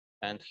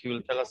and he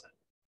will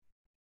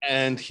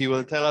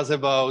tell us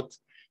about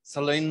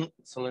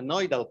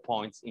solenoidal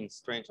points in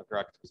strange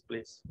attractors,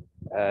 please.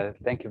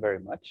 Thank you very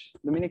much,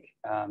 Dominic.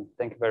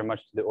 Thank you very much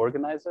to the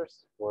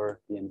organizers for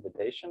the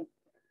invitation.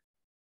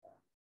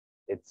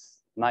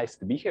 It's nice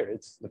to be here.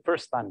 It's the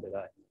first time that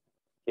I'm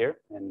here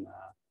in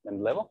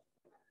Level.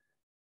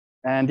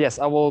 And yes,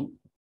 I will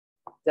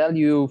tell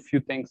you a few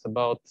things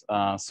about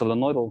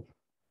solenoidal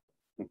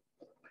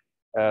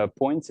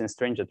points in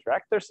strange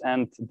attractors.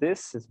 And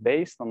this is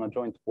based on a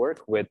joint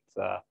work with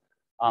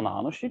Ana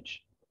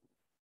Anusic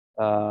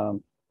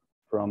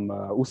from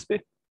USP,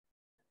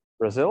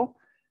 Brazil.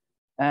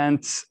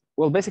 And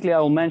well, basically, I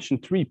will mention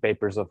 3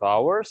 papers of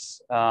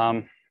ours.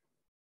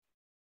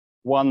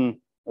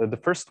 The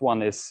first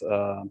one is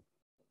a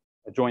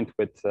joint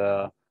with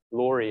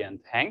Lori and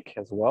Hank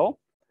as well.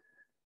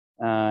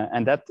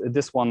 And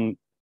this one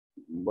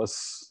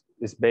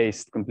is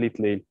based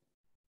completely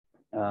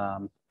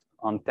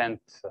on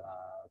tent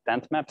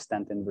maps,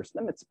 tent inverse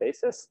limit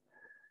spaces.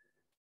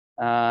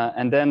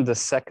 And then the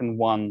second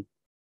one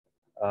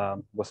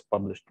was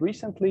published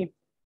recently.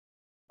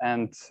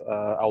 And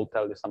I'll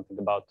tell you something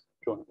about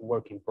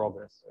work in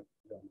progress,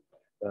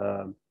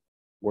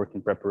 work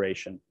in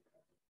preparation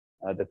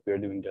that we're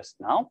doing just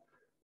now.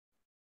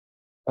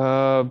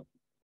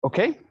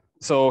 Okay,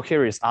 so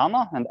here is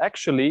Ana. And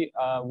actually,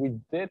 we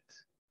did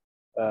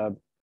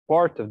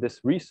part of this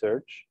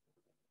research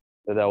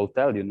that I will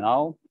tell you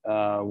now.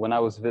 When I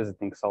was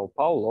visiting São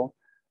Paulo,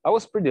 I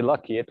was pretty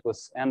lucky. It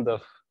was end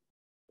of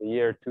the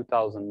year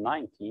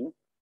 2019,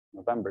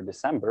 November,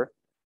 December.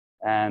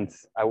 And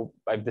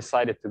I've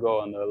decided to go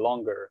on a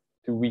longer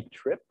 2-week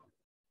trip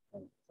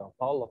in São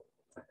Paulo.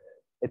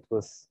 It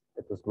was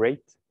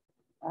great.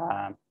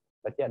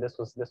 But yeah, this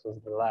was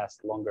the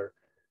last longer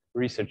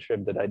research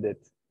trip that I did.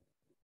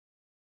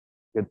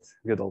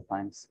 Good old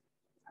times.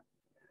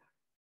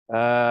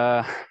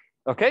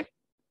 Okay,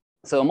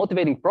 so a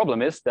motivating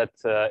problem is that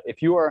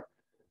if you are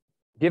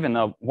given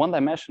a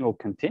one-dimensional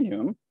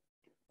continuum,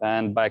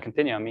 and by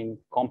continuum I mean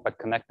compact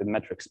connected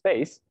metric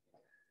space,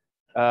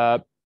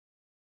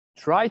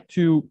 try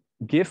to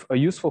give a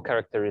useful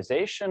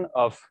characterization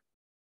of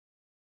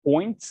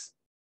points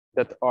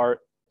that are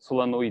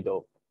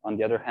solenoidal. On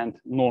the other hand,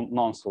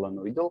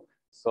 non-solenoidal.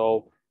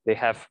 So they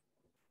have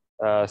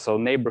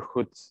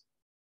neighborhoods.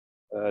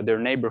 Their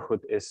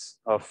neighborhood is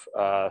of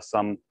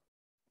some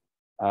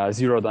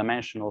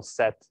 0-dimensional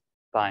set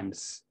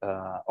times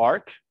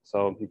arc.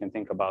 So you can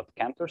think about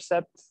Cantor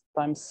set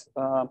times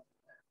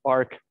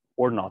arc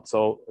or not.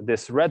 So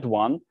this red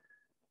one,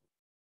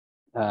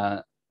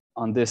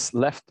 on this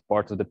left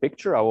part of the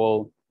picture, I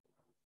will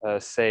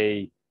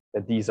say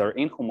that these are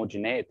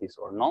inhomogeneities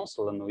or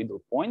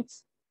non-solenoidal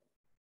points.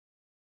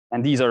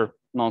 And these are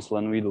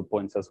non-solenoidal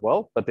points as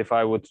well. But if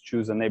I would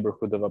choose a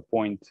neighborhood of a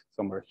point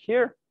somewhere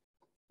here,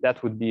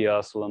 that would be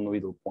a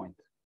solenoidal point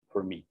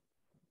for me.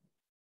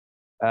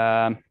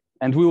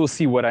 And we will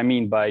see what I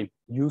mean by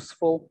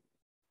useful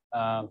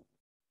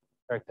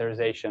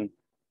characterization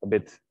a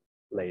bit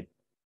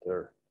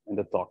later in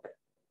the talk.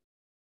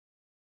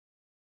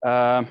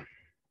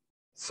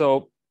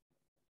 So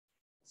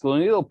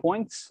solenoidal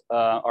points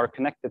are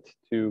connected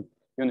to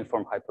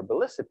uniform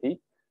hyperbolicity,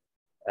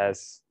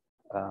 as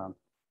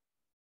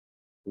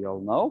we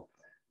all know.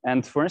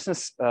 And for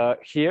instance,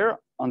 here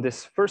on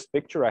this first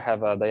picture, I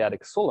have a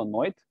dyadic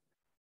solenoid.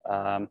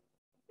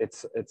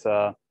 It's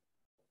a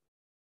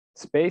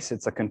space,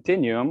 it's a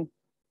continuum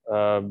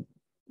for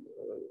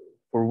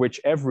which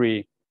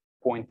every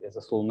point is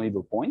a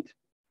solenoidal point.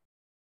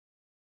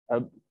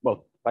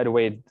 Well, by the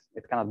way,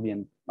 it cannot be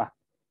in.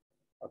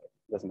 Okay,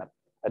 doesn't matter.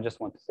 I just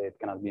want to say it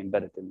cannot be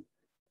embedded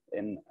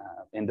in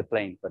the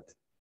plane, but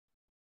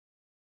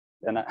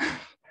then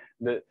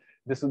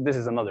this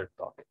is another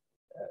talk.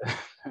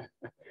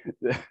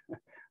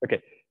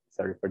 Okay,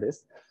 sorry for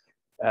this.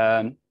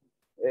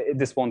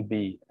 This won't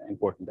be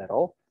important at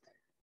all.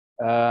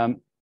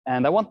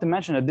 And I want to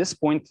mention at this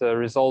point a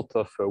result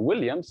of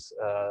Williams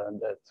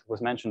that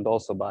was mentioned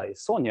also by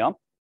Sonia,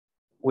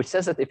 which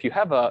says that if you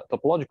have a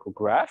topological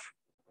graph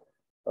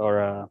or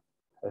a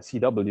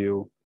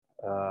CW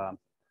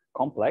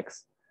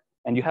complex,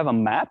 and you have a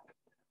map,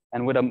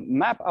 and with a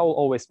map, I will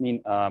always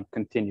mean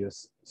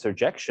continuous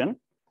surjection,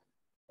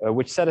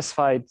 which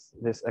satisfies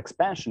this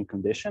expansion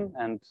condition.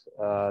 And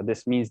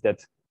this means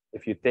that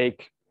if you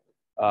take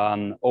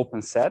an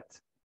open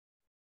set,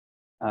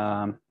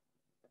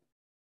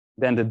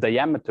 then the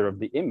diameter of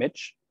the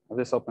image of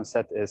this open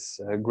set is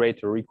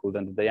greater or equal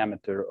than the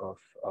diameter of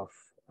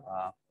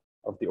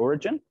the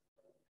origin,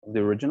 of the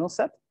original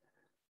set.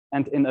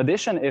 And in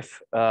addition,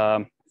 if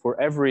for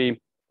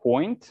every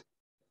point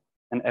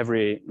and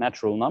every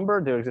natural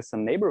number, there exists a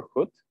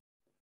neighborhood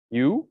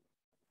U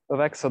of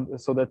X,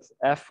 so that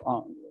F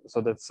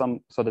so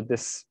that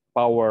this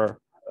power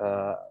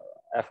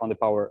F on the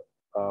power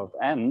of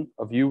N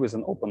of U is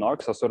an open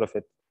arc. So sort of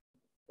it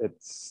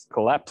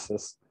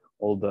collapses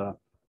all the,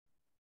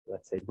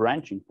 let's say,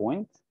 branching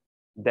point.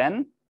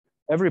 Then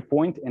every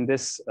point in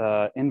this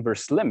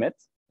inverse limit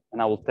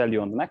and I will tell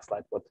you on the next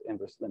slide what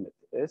inverse limit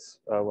is.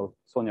 Well,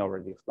 Sonia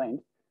already explained,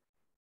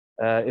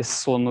 is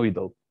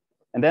solenoidal.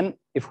 And then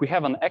if we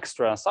have an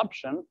extra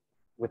assumption,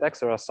 with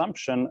extra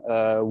assumption,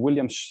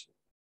 Williams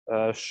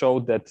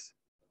showed that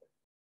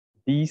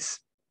these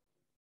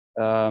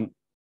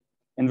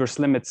inverse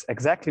limits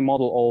exactly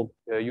model all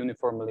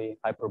uniformly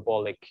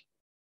hyperbolic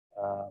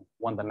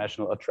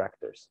one-dimensional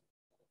attractors.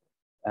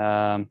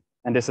 And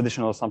this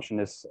additional assumption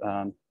is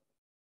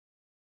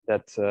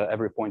that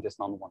every point is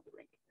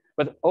non-wandering.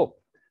 But oh,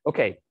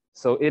 okay,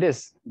 so it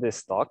is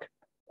this talk.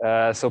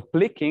 So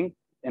Plicking,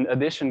 in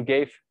addition,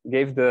 gave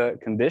the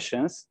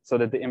conditions so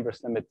that the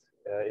inverse limit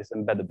is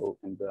embeddable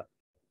in the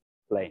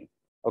plane.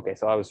 Okay,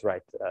 so I was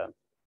right.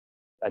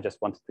 I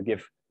just wanted to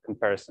give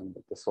comparison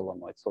with the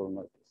solenoid.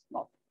 Solenoid is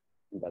not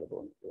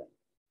embeddable in the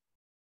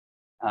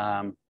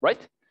plane.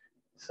 Right?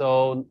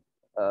 So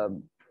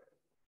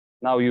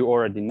now you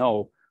already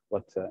know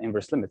what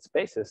inverse limit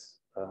spaces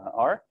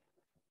are.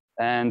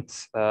 And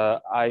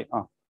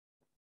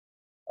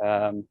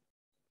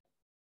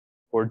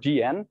for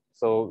Gn,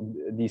 so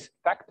these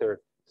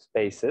factor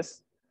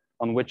spaces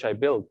on which I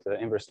built the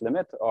inverse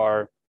limit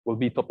will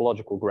be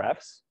topological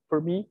graphs for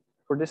me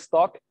for this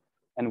talk.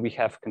 And we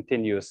have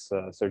continuous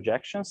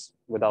surjections.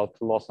 Without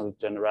loss of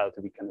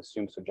generality, we can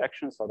assume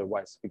surjections.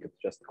 Otherwise, we could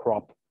just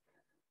crop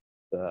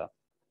the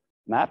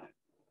map.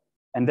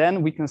 And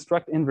then we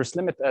construct inverse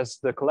limit as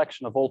the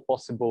collection of all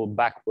possible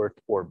backward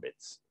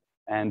orbits.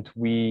 And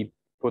we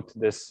put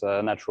this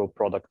natural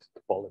product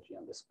topology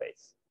on the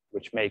space,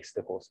 which makes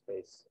the whole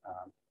space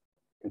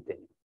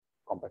continue,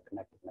 compact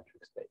connected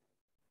metric space,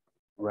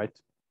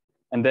 right?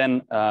 And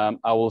then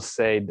I will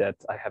say that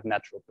I have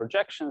natural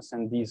projections,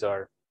 and these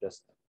are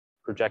just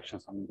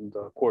projections on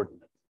the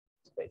coordinate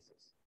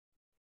spaces.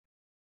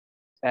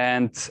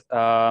 And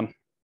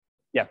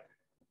yeah,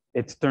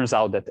 it turns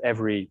out that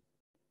every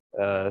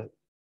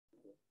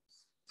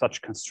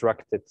such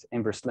constructed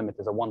inverse limit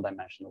is a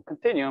one-dimensional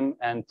continuum,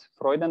 and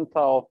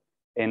Freudenthal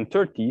in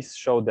 30s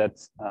showed that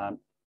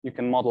you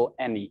can model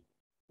any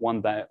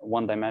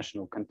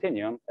one-dimensional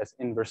continuum as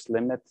inverse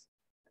limit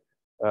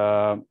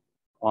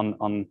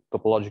on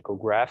topological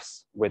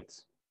graphs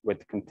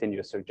with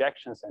continuous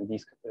surjections, and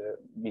these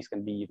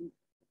can be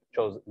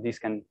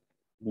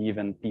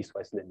even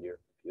piecewise linear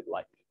if you'd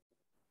like,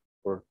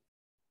 for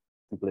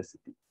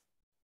simplicity.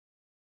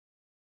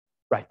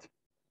 Right.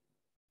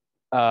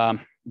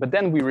 But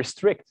then we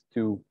restrict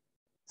to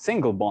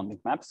single bonding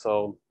maps.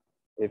 So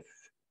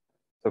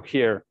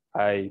here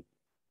I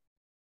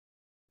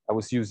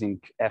was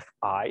using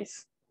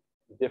FIs,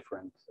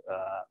 different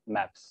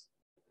maps,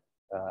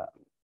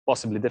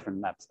 possibly different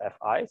maps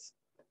FIs.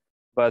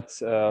 But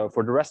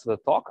for the rest of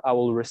the talk, I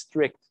will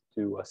restrict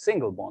to a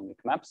single bonding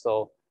map.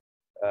 So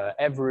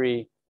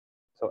FI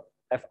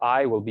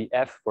will be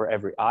F for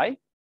every I.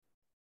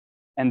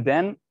 And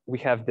then we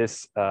have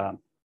this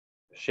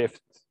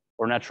shift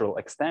or natural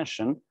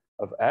extension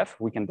of F.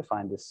 We can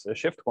define this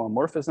shift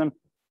homeomorphism,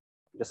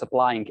 just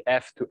applying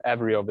F to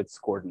every of its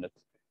coordinates.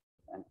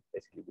 And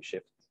basically we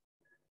shift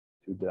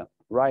to the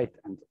right,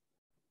 and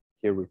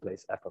here we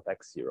place F of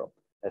x0,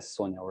 as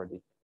Sonia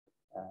already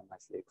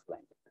nicely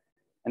explained.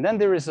 And then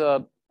there is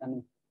an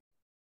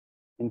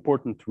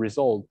important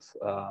result,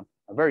 a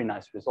very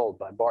nice result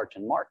by Barge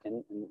and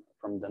Martin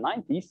from the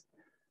 90s.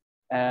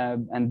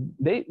 And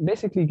they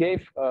basically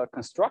gave a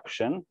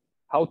construction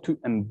how to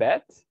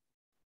embed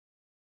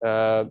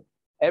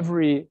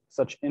every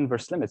such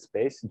inverse limit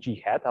space,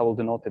 G hat. I will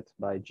denote it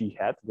by G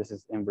hat. This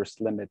is inverse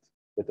limit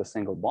with a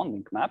single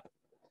bonding map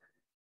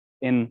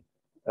in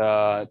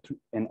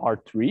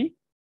R3,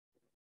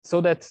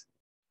 so that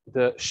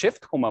the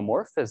shift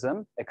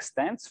homomorphism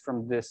extends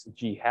from this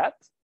G hat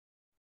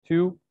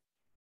to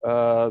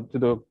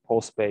the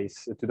whole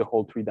space, to the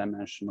whole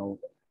three-dimensional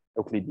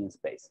Euclidean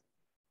space,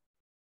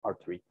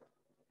 R3.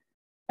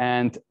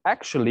 And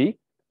actually,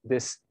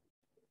 this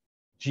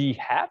G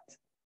hat,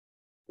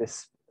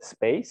 this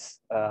space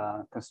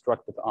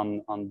constructed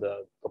on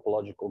the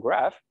topological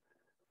graph,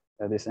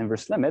 this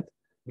inverse limit,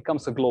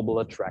 becomes a global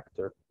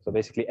attractor. So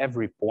basically,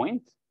 every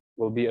point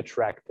will be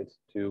attracted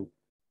to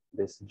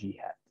this G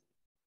hat.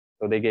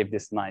 So they gave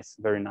this nice,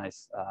 very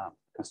nice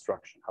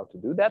construction how to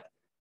do that.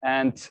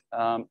 And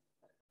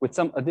with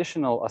some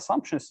additional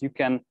assumptions, you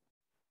can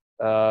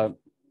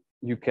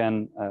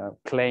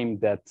claim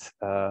that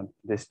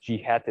this G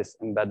hat is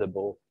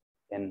embeddable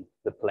in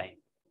the plane.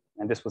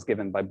 And this was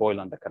given by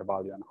Boylan, de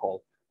Carvalho, and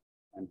Hall.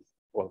 And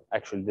well,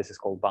 actually, this is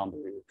called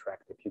boundary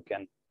retractive. You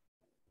can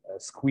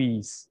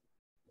squeeze.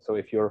 So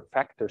if your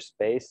factor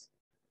space,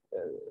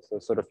 so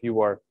sort of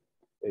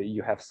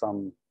you have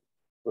some,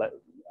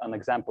 an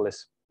example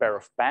is pair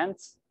of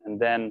pants, and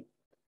then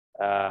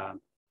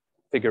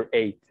figure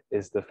 8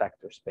 is the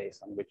factor space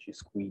on which you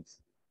squeeze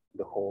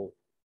the whole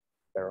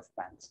pair of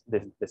pants.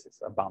 This is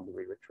a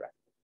boundary retractive.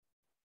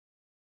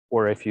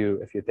 Or if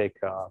you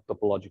take a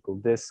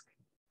topological disk,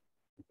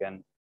 you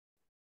can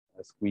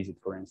squeeze it,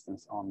 for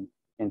instance, on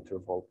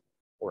interval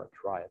or a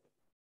triad.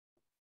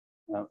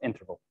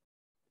 Interval.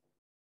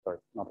 Sorry,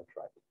 not a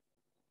triad.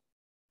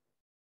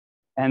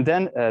 And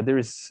then there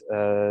is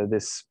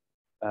this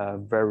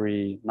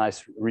very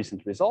nice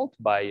recent result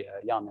by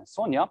Jan and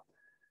Sonja,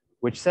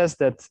 which says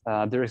that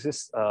there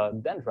exists a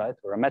dendrite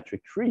or a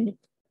metric tree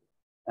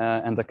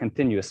and a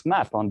continuous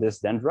map on this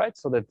dendrite,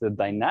 so that the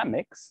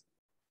dynamics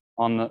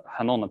on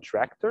Hanon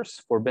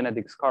attractors for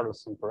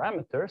Benedict-Carlson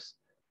parameters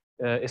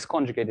is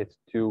conjugated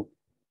to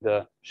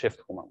the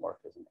shift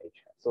homomorphism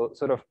H hat. So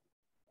sort of,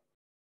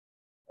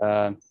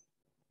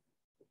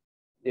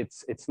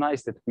 it's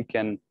nice that we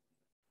can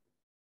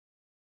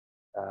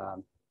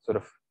sort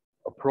of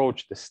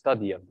approach the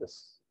study of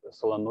this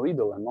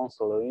solenoidal and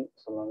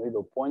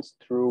non-solenoidal points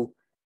through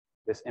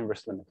this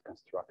inverse limit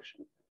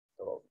construction.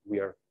 So we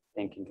are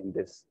thinking in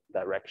this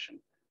direction.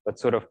 But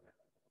sort of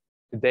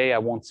today I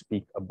won't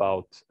speak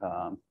about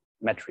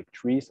metric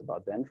trees,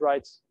 about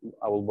dendrites.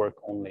 I will work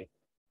only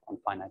on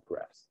finite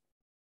graphs.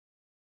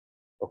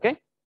 Okay,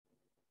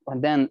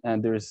 and then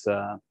there's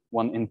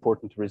one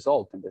important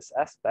result in this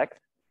aspect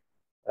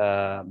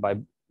by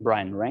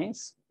Brian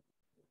Rains,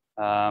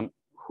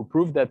 who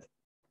proved that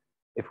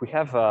if we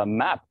have a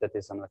map that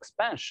is an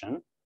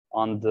expansion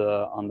on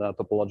the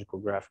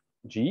topological graph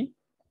G,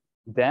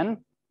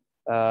 then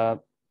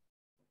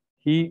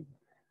you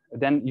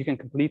can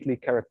completely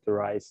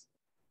characterize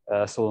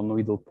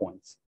solenoidal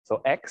points.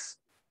 So X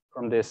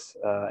from this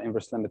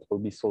inverse limit will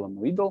be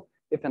solenoidal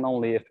if and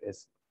only if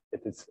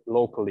it is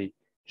locally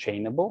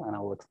chainable, and I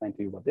will explain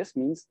to you what this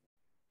means.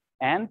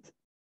 And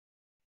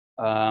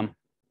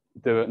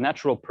the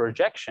natural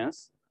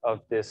projections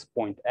of this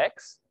point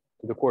X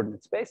to the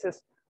coordinate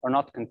spaces are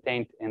not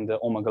contained in the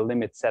omega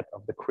limit set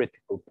of the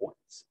critical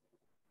points.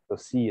 So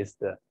C is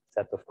the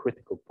set of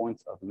critical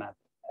points of map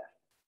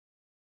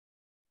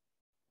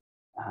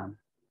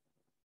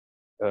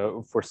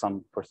F for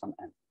some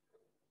n.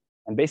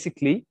 And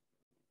basically,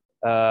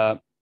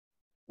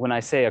 when I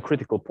say a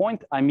critical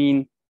point, I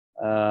mean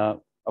a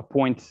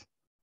point.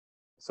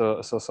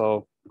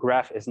 So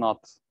graph is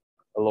not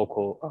a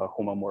local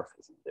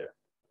homomorphism there.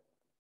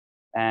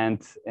 And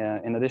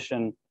in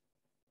addition,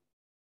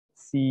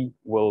 C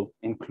will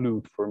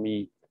include for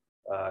me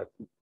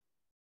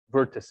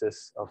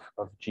vertices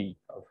of G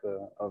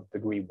of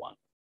degree 1,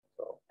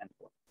 so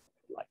endpoint,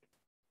 like.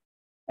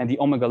 And the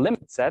omega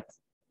limit set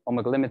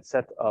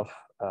of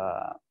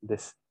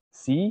this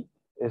C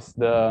is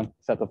the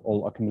set of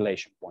all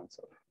accumulation points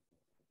of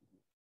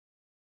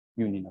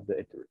union of the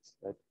iterates,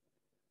 right?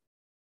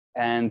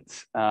 And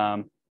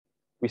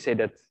we say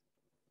that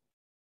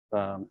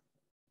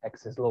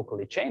X is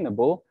locally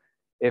chainable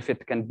if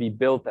it can be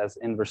built as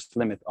inverse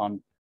limit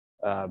on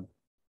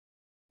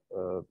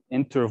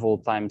interval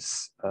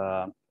times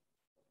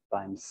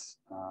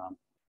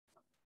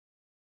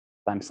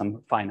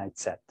some finite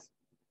set.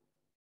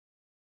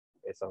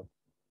 Okay, so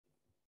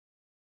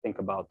think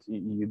about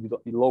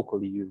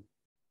locally you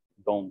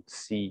don't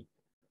see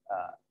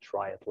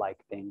triad-like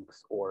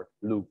things or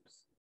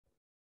loops.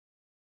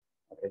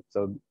 Okay,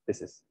 so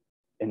this is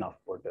enough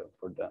for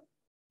the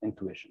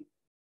intuition.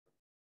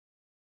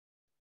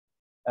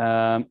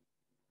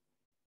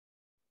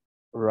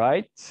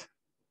 Right,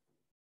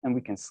 and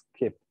we can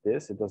skip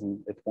this. It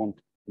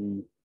won't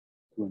be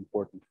too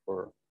important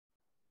for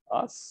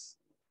us.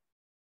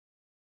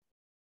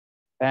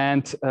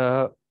 And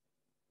a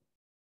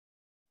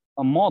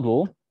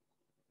model,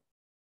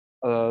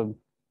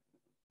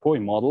 toy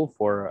model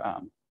for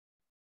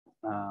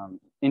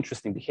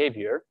interesting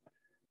behavior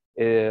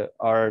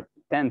are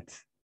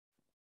tent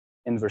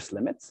inverse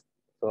limits,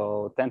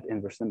 so tent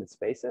inverse limit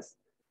spaces.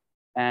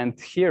 And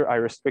here I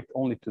restrict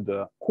only to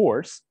the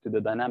course, to the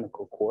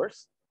dynamical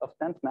course of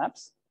tent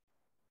maps.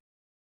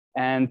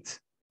 And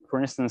for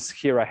instance,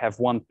 here I have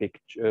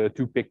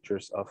two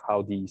pictures of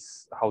how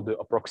the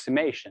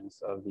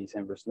approximations of these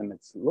inverse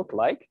limits look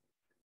like.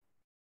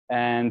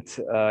 And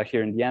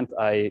here in the end,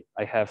 I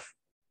have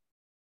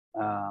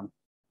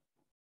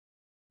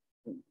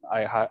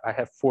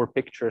 4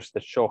 pictures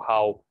that show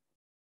how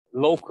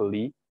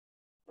locally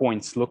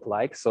points look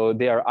like. So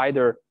they are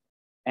either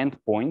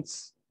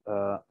endpoints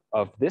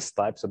of this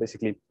type. So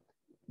basically,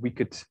 we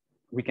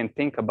can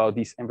think about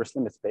these inverse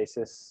limit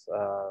spaces.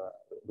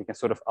 We can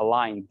sort of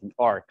align the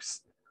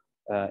arcs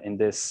in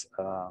this,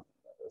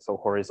 so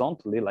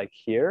horizontally, like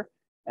here,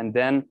 and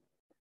then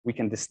we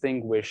can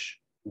distinguish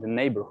the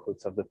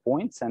neighborhoods of the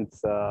points, and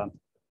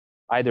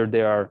either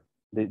they are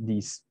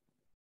these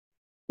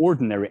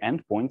ordinary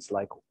endpoints,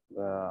 like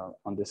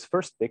on this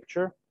first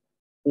picture,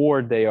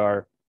 or they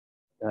are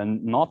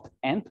not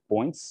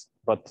endpoints,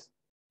 but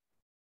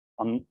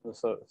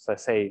so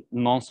say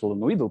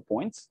non-solenoidal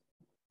points,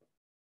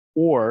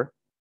 or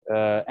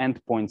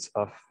endpoints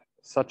of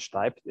such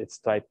type. It's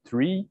type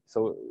 3,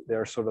 so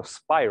they're sort of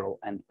spiral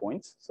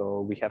endpoints.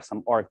 So we have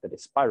some arc that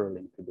is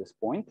spiraling to this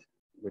point,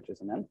 which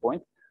is an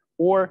endpoint,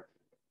 or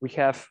we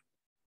have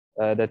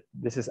that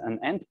this is an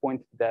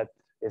endpoint that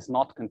is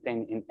not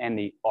contained in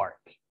any arc.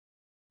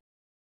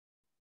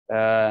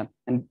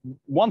 And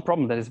one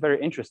problem that is very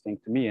interesting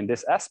to me in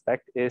this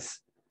aspect is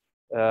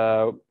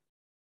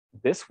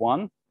this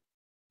one.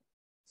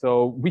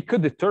 So we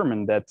could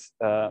determine that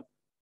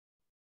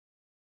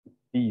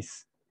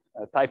these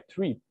type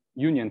 3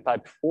 union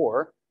type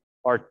 4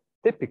 are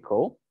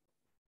typical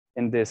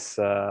in this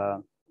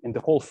in the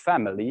whole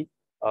family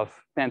of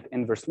tent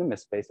inverse limit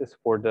spaces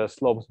for the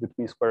slopes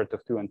between square root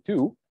of 2 and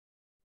 2,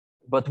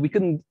 but we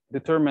couldn't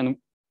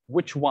determine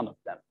which one of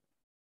them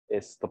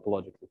is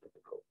topologically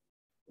typical.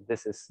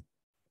 This is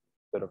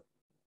sort of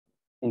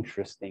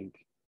interesting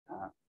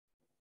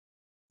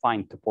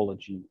fine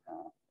topology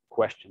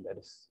question that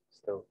is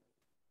still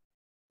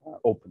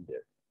open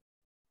there.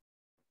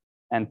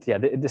 And yeah,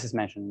 this is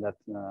mentioned in that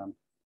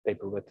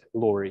paper with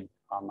Lori,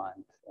 Ana,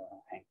 and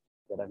Hank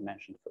that I've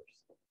mentioned first.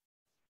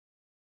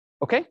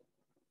 Okay,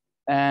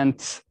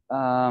 and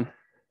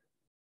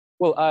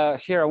well,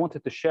 here I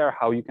wanted to share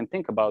how you can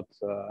think about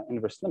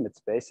inverse limit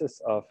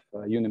spaces of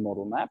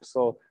unimodal maps.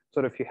 So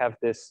sort of you have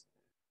this,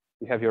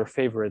 you have your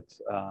favorite,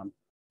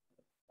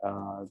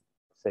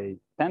 say,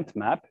 tent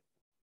map,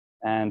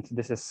 and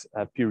this is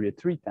a period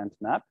 3 tent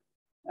map,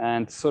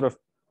 and sort of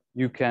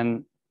you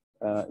can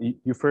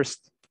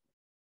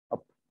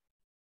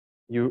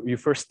you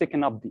first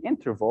thicken up the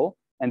interval,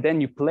 and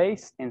then you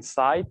place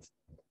inside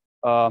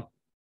a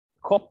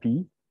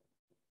copy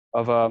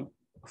of a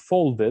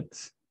folded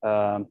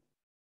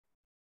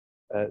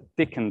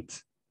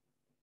thickened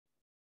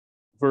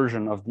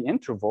version of the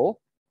interval,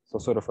 so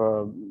sort of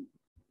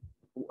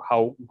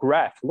how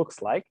graph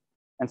looks like,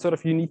 and sort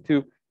of you need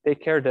to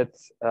take care that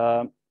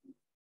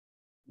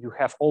you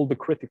have all the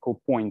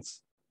critical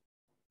points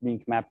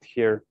being mapped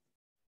here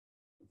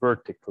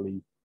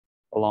vertically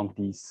along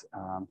these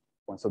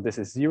points. So this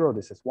is 0,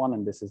 this is 1,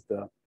 and this is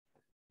the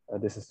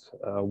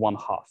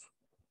 1/2.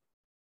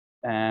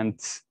 And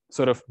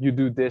sort of you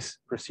do this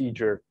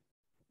procedure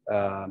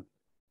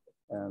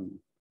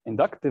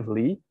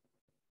inductively,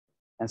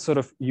 and sort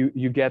of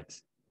you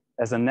get,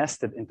 as a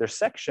nested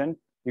intersection,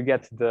 you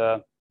get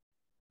the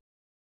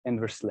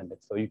inverse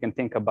limit. So you can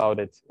think about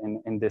it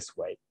in this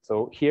way.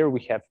 So here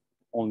we have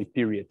only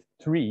period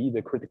 3,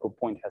 the critical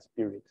point has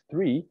period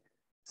 3.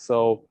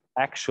 So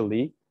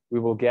actually we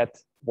will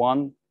get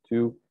 1,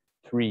 2,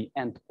 3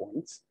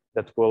 endpoints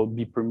that will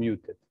be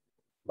permuted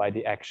by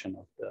the action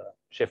of the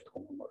shift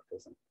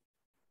homomorphism.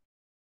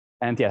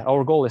 And yeah,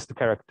 our goal is to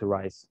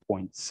characterize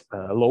points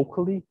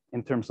locally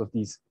in terms of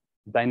these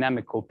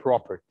dynamical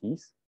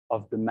properties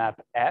of the map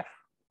F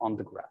on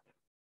the graph.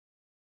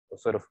 So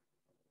sort of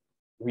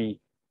we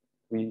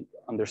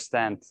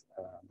understand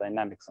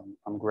dynamics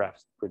on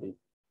graphs pretty,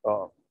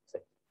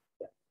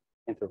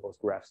 intervals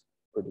graphs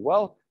pretty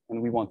well,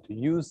 and we want to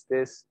use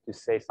this to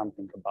say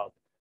something about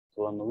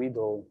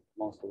solenoidal,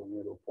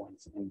 non-solenoidal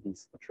points in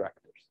these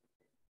attractors.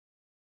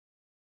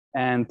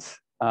 And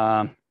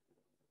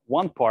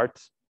one part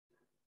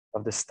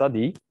of the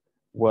study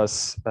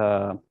was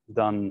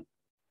done.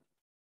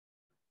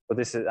 So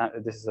this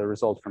is a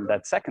result from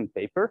that second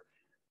paper.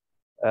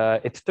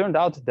 It turned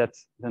out that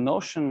the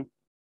notion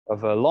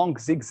of a long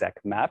zigzag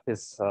map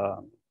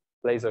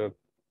plays a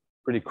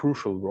pretty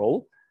crucial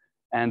role,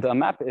 and a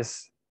map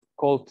is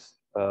called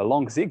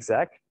long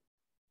zigzag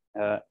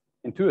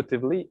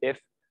intuitively if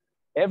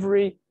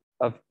every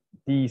of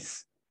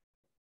these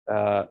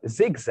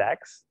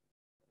zigzags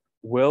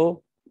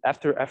will,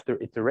 after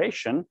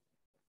iteration,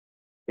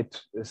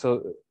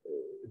 so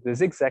the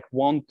zigzag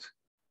won't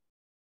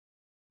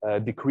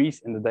decrease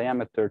in the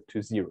diameter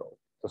to 0.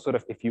 So sort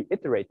of if you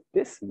iterate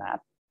this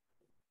map,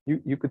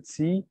 you could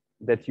see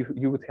that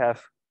you would have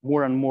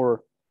more and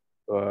more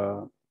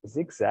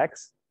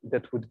zigzags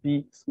that would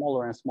be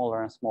smaller and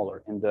smaller and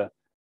smaller in the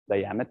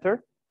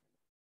diameter.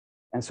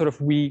 And sort of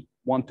we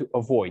want to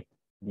avoid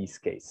these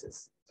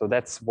cases. So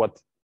that's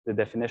what the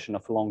definition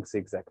of long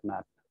zigzag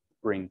map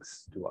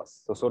brings to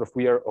us. So sort of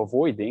we are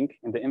avoiding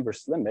in the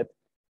inverse limit,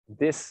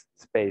 this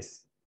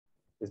space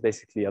is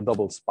basically a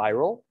double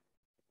spiral.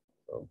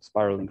 So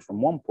spiraling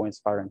from one point,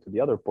 spiraling to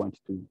the other point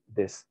to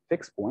this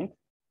fixed point.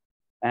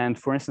 And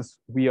for instance,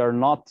 we are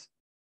not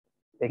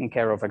taking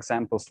care of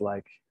examples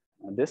like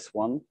this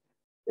one.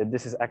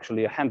 This is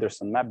actually a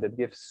Henderson map that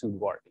gives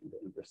pseudo-arc in the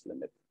inverse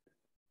limit.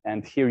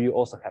 And here you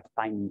also have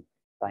tiny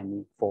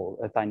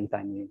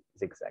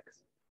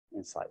zigzags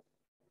inside.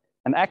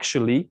 And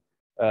actually,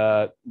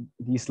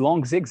 these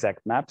long zigzag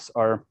maps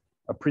are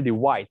a pretty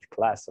wide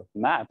class of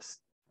maps.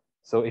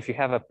 So if you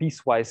have a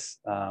piecewise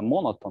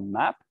monotone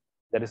map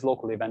that is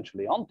locally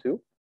eventually onto,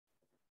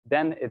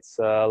 then it's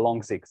a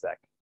long zigzag.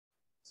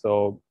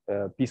 So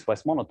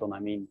piecewise monotone, I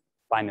mean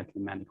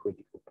finitely many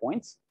critical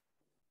points.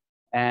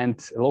 And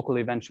locally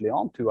eventually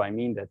onto, I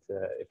mean that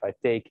if I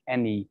take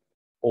any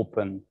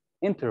open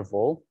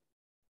interval,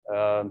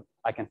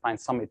 I can find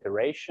some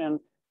iteration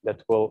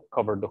that will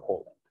cover the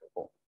whole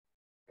interval.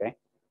 Okay.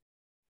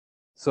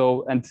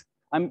 So, and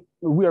I'm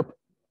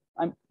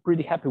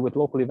pretty happy with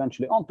locally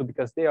eventually onto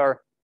because they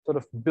are sort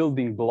of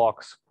building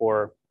blocks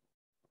for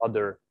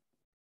other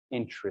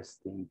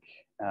interesting.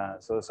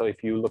 So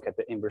if you look at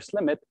the inverse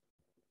limit,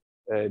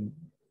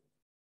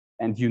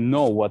 and you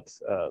know what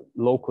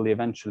locally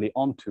eventually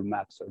onto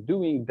maps are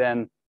doing,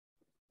 then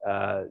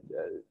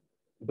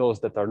those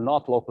that are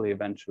not locally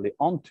eventually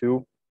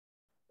onto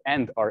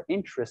and are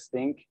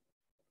interesting,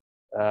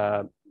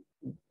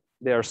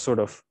 they are sort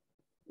of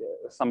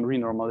some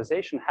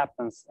renormalization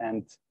happens,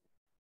 and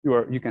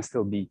you can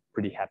still be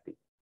pretty happy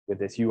with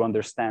this. You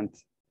understand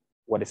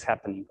what is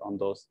happening on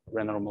those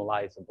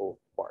renormalizable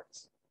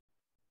parts.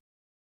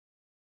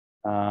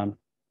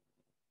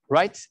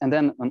 Right, and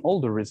then an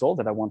older result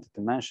that I wanted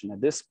to mention at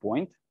this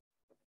point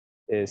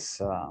is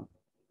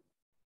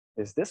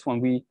this one.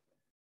 We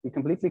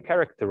completely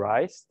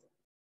characterized,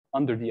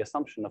 under the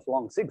assumption of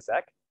long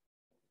zigzag,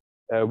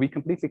 we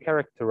completely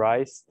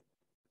characterized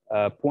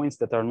points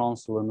that are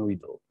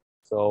non-solenoidal.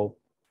 So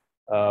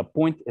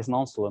point is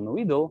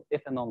non-solenoidal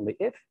if and only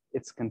if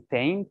it's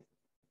contained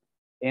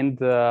in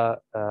the,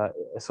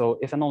 so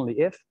if and only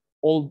if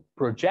all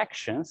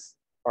projections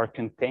are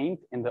contained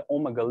in the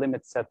omega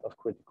limit set of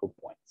critical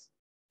points.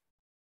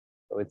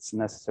 So it's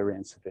necessary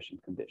and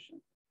sufficient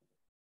condition.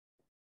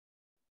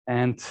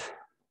 And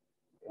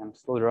I'm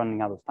slowly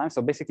running out of time.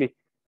 So basically,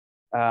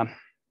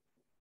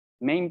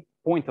 main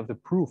point of the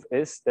proof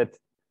is that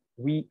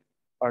we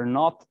are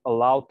not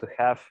allowed to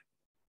have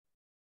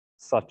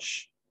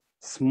such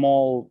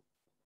small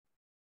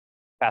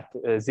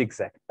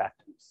zigzag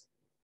patterns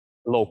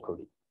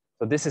locally.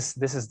 So this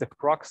is the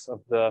crux of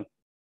the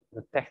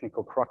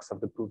technical crux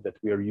of the proof that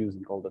we are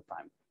using all the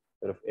time.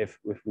 That if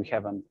we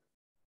have an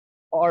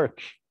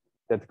arc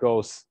that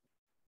goes,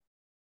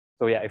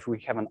 so yeah, if we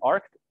have an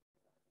arc,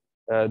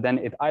 then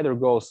it either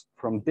goes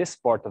from this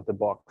part of the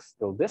box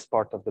till this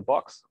part of the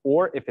box,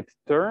 or if it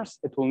turns,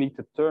 it will need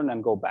to turn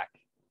and go back.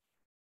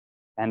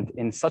 And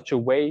in such a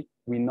way,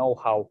 we know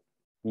how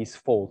these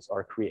folds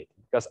are created,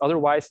 because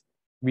otherwise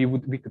we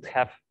could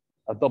have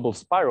a double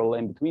spiral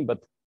in between, but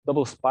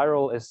double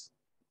spiral is,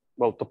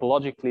 well,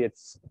 topologically,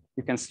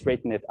 you can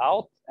straighten it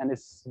out and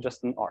it's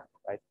just an arc,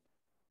 right?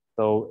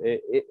 So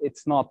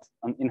it's not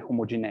an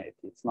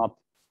inhomogeneity. It's not,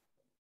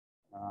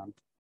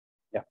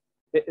 yeah.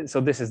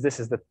 So this is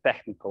the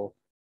technical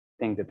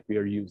thing that we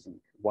are using.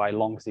 Why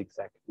long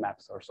zigzag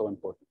maps are so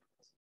important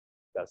for us,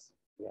 because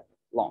we have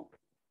long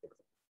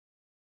zigzag.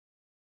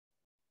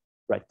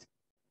 Right.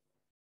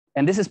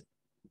 And this is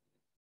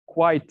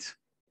quite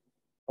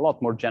a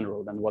lot more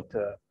general than what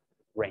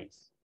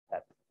Reins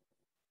had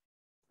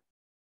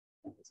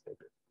in his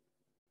paper.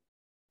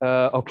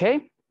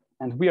 Okay,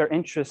 and we are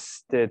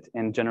interested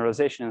in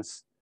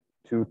generalizations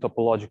to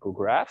topological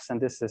graphs,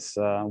 and this is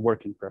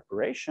work in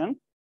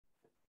preparation.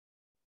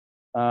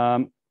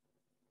 And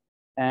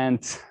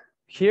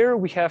here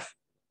we have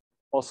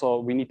also,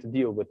 we need to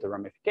deal with the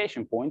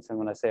ramification points. And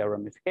when I say a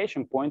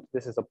ramification point,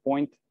 this is a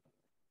point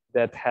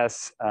that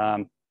has,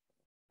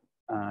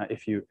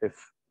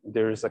 if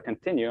there is a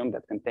continuum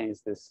that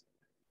contains this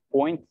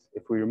point,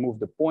 if we remove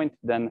the point,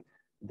 then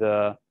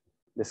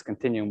this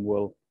continuum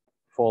will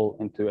fall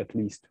into at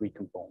least 3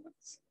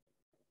 components.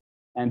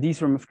 And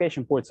these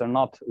ramification points are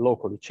not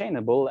locally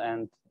chainable,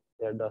 and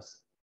they're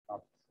thus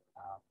not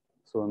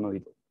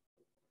solenoidal.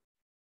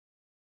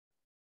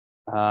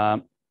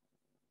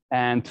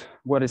 And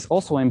what is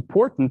also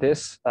important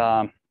is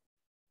are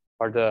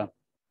the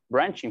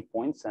branching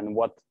points and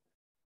what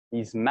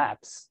these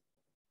maps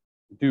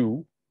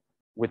do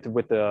with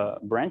the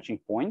branching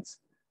points.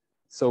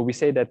 So we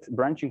say that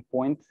branching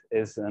point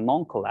is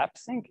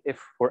non-collapsing if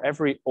for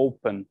every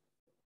open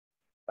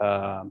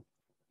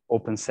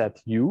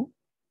set U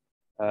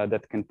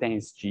that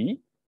contains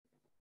G,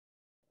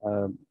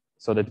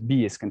 so that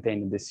B is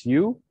contained in this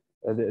U,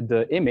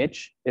 the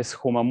image is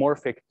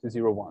homomorphic to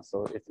 0, 1.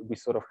 So we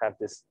sort of have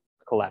this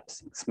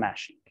collapsing,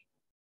 smashing.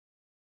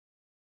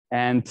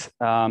 And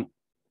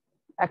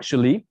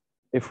actually,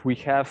 if we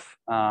have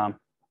a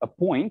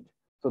point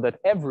so that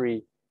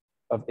every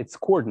of its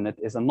coordinate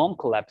is a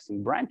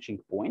non-collapsing branching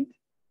point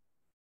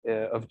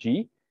of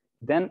G,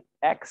 then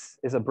X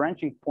is a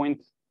branching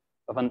point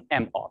of an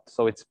M-odd.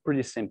 So it's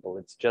pretty simple.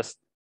 It's just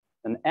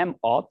an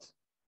M-odd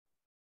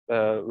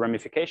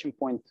ramification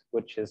point,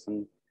 which is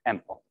an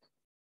M-odd.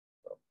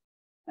 So,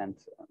 and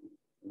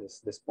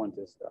this point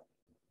is the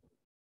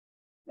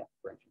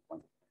branching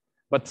point.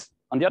 But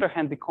on the other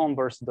hand, the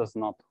converse does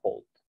not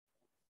hold.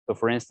 So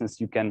for instance,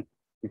 you can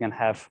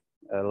have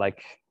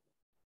like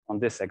on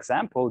this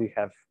example, you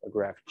have a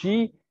graph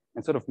G,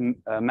 and sort of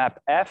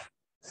map F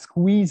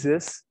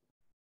squeezes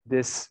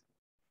this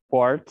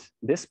part,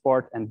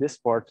 and this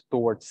part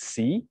towards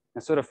C,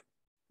 and sort of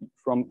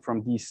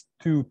from these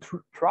two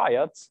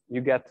triads,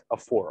 you get a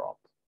 4-odd.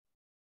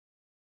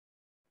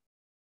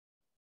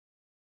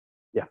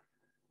 Yeah,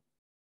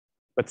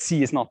 but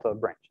C is not a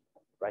branching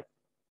point, right?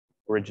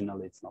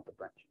 Originally, it's not a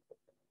branching point.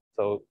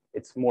 So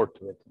it's more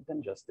to it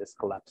than just this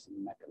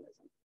collapsing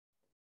mechanism,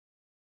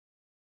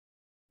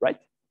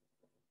 right?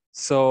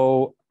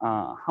 So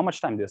how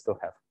much time do you still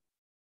have?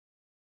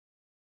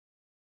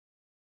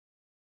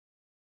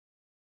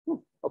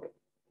 Okay,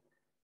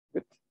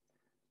 good.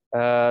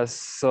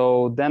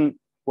 So then,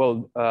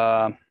 well,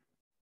 a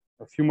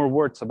few more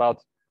words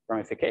about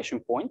ramification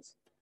points.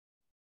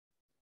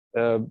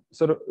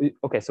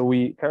 Okay, so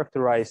we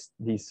characterize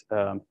these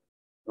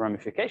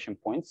ramification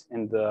points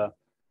in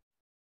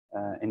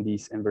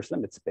these inverse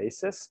limit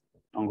spaces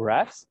on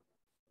graphs,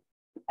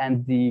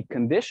 and the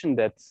condition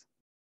that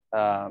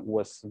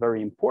was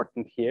very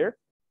important here,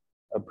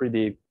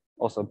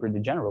 also a pretty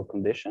general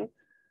condition,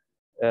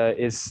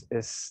 is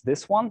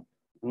this one,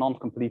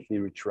 non-completely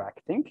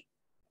retracting.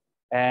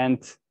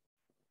 And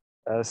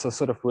so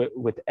sort of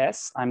with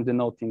S, I'm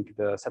denoting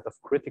the set of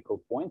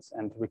critical points,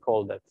 and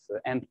recall that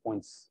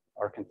endpoints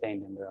are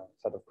contained in the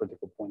set of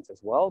critical points as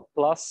well,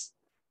 plus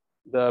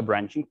the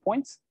branching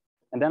points.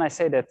 And then I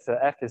say that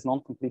F is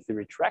non-completely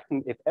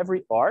retracting if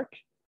every arc,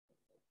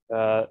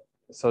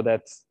 so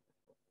that,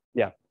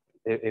 yeah,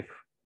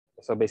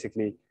 so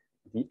basically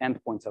the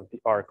endpoints of the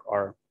arc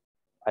are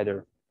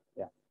either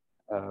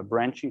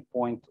branching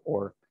point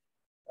or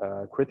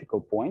critical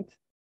point,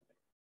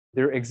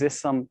 there exists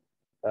some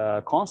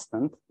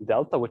constant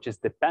delta, which is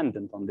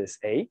dependent on this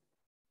A,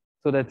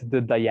 so that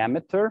the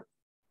diameter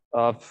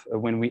of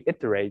when we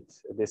iterate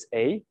this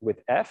A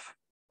with F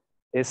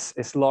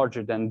is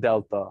larger than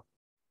delta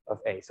of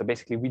A. So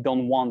basically we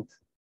don't want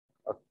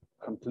a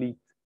complete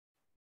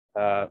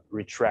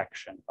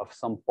retraction of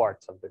some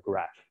parts of the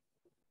graph.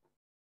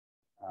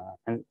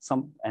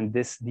 And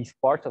these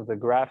parts of the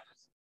graph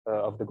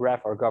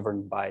are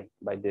governed by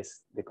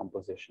this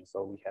decomposition.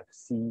 So we have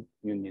C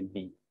union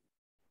B,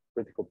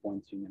 critical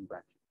points union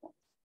branching points,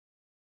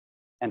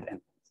 and endpoints.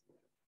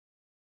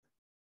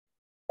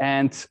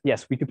 And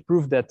yes, we could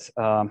prove that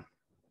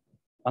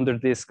under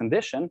this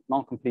condition,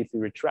 non-completely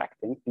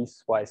retracting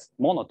piecewise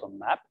monotone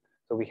map.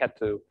 So we had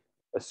to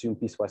assume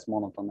piecewise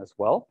monotone as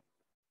well,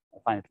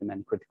 finitely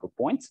many critical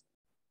points.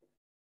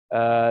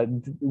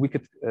 We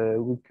could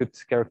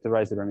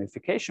characterize the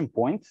ramification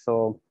point.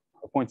 So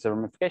a point is a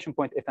ramification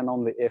point if and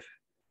only if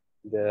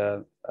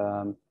the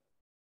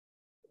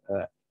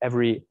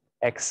every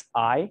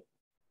xi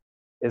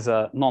is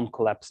a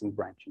non-collapsing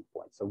branching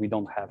point. So we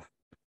don't have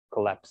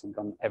collapsing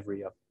on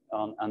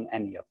on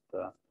any of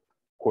the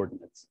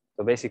coordinates.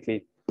 So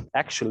basically,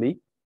 actually,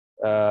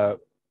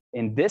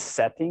 in this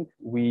setting,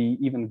 we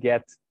even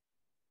get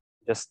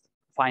just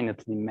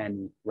finitely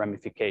many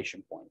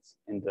ramification points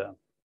in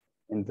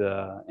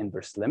the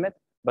inverse limit.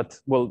 But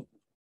well,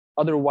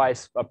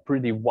 otherwise, a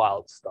pretty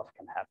wild stuff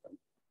can happen.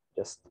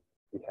 Just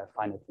we have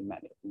finitely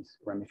many of these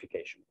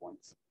ramification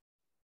points.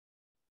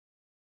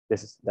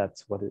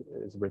 That's what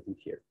is written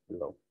here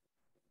below.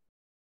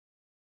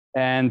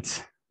 And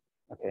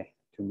okay,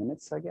 2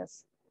 minutes, I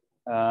guess.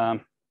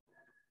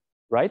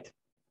 Right.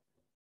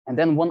 And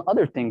then one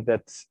other thing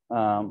that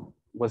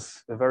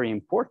was very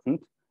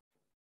important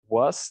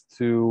was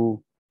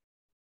to,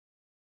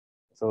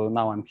 so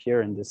now I'm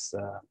here in this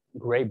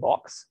gray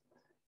box.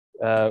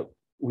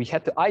 We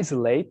had to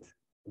isolate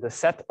the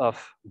set of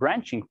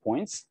branching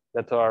points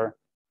that are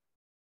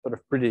sort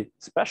of pretty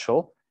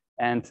special.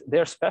 And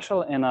they're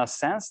special in a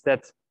sense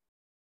that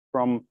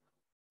from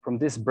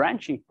this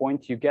branching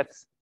point, you get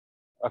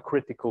a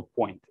critical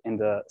point in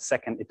the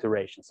second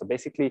iteration. So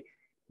basically,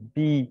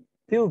 B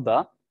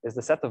tilde is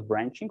the set of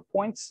branching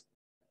points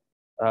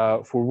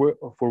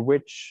for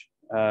which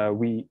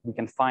we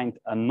can find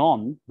a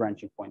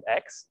non-branching point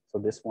X. So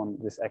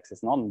this X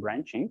is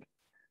non-branching.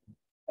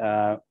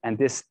 And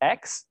this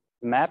X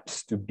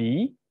maps to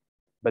B,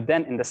 but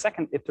then in the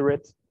second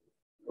iterate,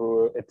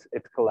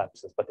 it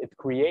collapses, but it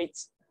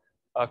creates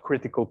a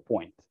critical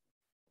point.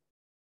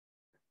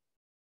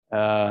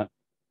 And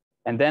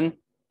then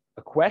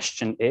a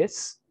question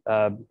is,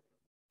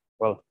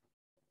 well,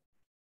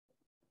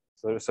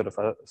 so sort of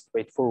a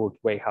straightforward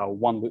way how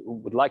one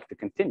would like to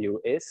continue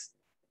is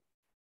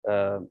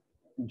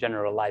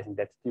generalizing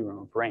that theorem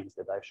of range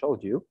that I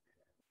showed you,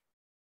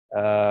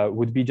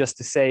 would be just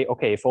to say,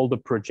 okay, if all the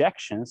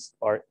projections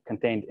are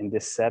contained in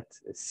this set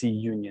C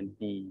union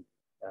B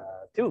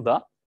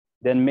tilde,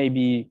 then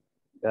maybe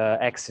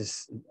X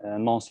is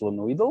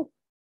non-solenoidal,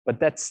 but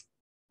that's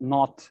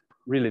not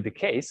really the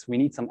case. We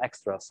need some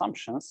extra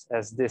assumptions,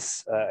 as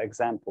this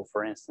example,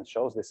 for instance,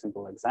 shows, this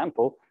simple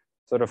example.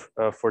 Sort of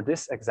for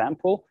this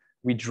example,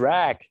 we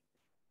drag,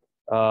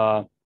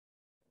 so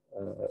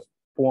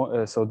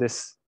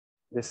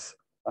this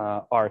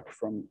arc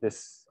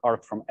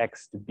from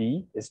X to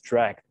B is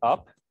dragged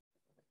up,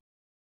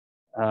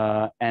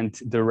 and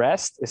the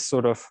rest is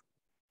sort of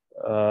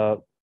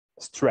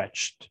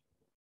stretched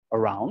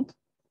around,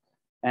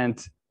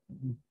 and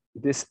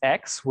this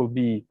X will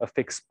be a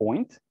fixed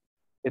point.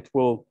 It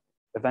will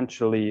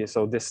eventually,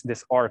 so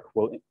this arc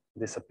will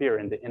disappear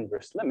in the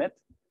inverse limit,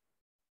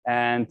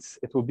 and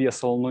it will be a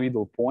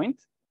solenoidal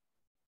point,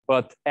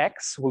 but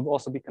X will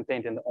also be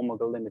contained in the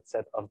omega limit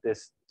set of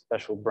this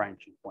special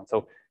branching point.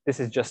 So this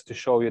is just to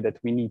show you that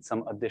we need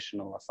some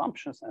additional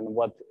assumptions, and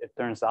what it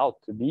turns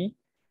out to be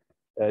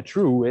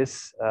true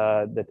is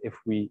that if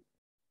we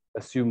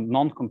assume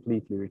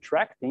non-completely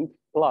retracting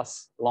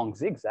plus long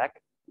zigzag,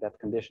 that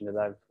condition that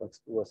I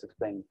was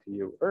explaining to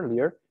you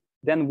earlier,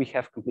 then we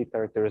have complete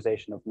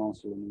characterization of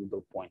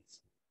non-solenoidal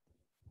points.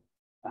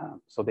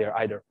 So they're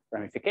either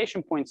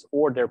ramification points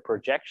or their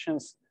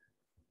projections.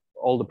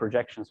 All the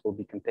projections will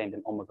be contained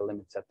in omega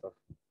limit set of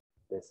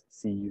this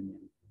C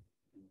union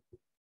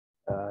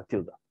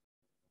tilde.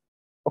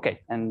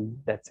 Okay,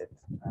 and that's it.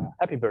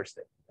 Happy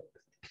birthday.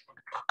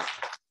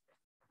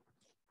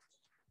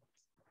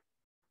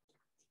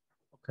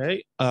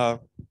 Okay.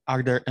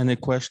 Are there any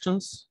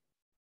questions?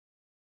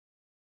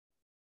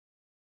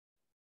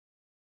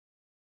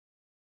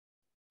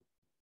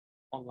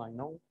 Online,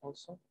 no,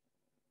 also.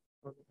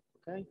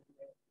 Okay.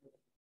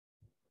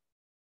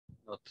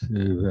 Not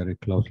very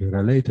closely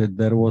related.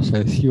 There was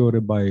a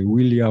theory by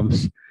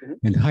Williams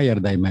in higher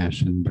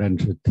dimension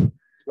branched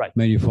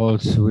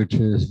manifolds, which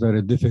is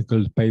very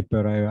difficult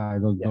paper. I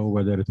don't know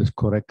whether it is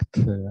correct.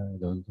 I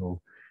don't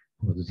know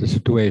what is the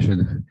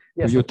situation.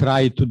 Yes, you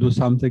try to do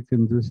something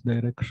in this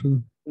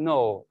direction?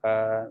 No,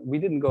 we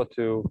didn't go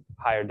to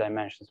higher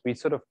dimensions. We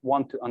sort of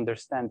want to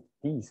understand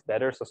these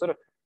better. So sort of,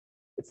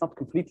 it's not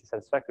completely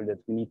satisfactory that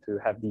we need to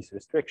have these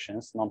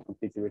restrictions,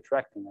 non-completely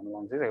retracting and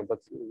along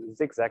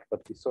zigzag,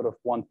 but we sort of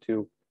want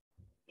to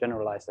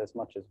generalize as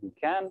much as we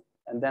can,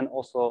 and then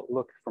also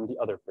look from the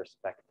other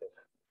perspective.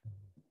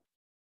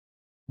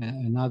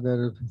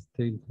 Another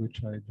thing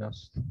which I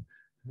just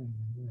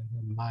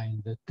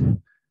reminded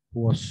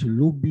was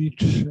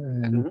Lubitsch,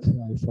 and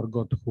I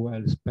forgot who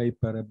else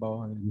paper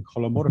about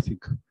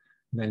holomorphic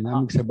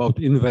dynamics about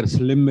inverse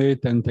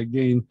limit, and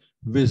again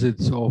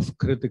visits of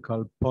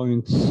critical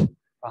points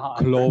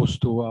close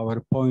to our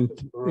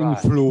point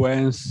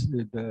influence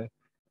the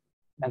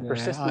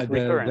persistent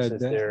recurrences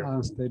the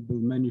unstable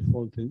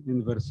manifold in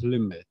inverse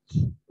limit.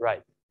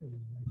 Right. I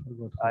forgot who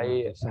was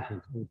the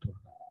second author.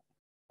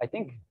 I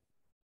think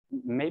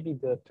maybe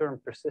the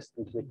term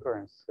persistent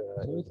recurrence.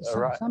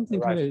 Something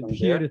like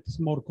here it's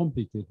more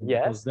complicated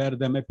because there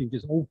the mapping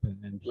is open,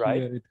 and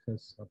here it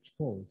has such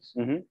folds.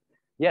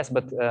 Yes,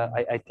 but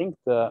I think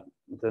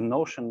the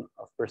notion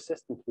of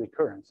persistent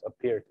recurrence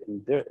appeared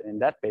in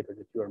that paper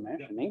that you are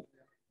mentioning,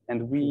 and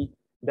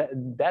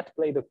that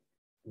played a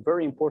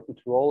very important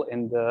role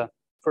in the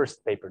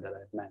first paper that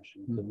I've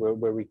mentioned,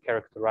 where we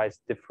characterized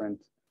different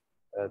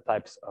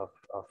types of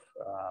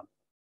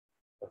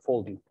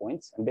folding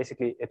points, and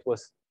basically it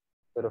was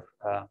sort of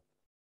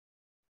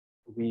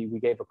we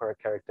gave a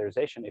correct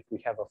characterization. If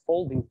we have a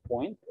folding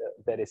point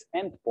that is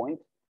endpoint,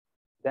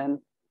 then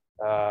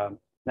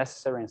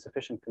necessary and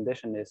sufficient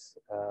condition is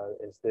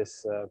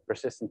this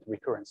persistent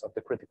recurrence of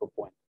the critical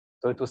point.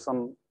 So it was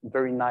some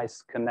very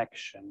nice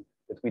connection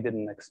that we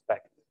didn't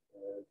expect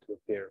to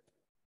appear.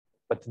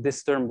 But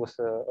this term was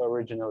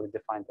originally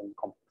defined in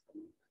complex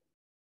dynamics.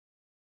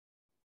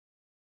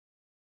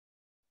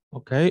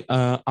 Okay,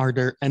 are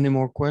there any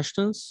more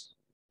questions?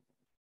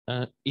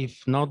 If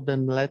not,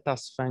 then let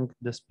us thank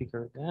the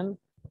speaker again.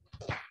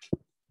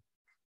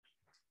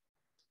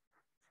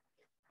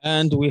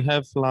 And we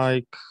have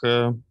like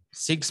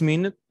 6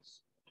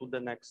 minutes to the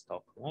next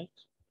talk, right?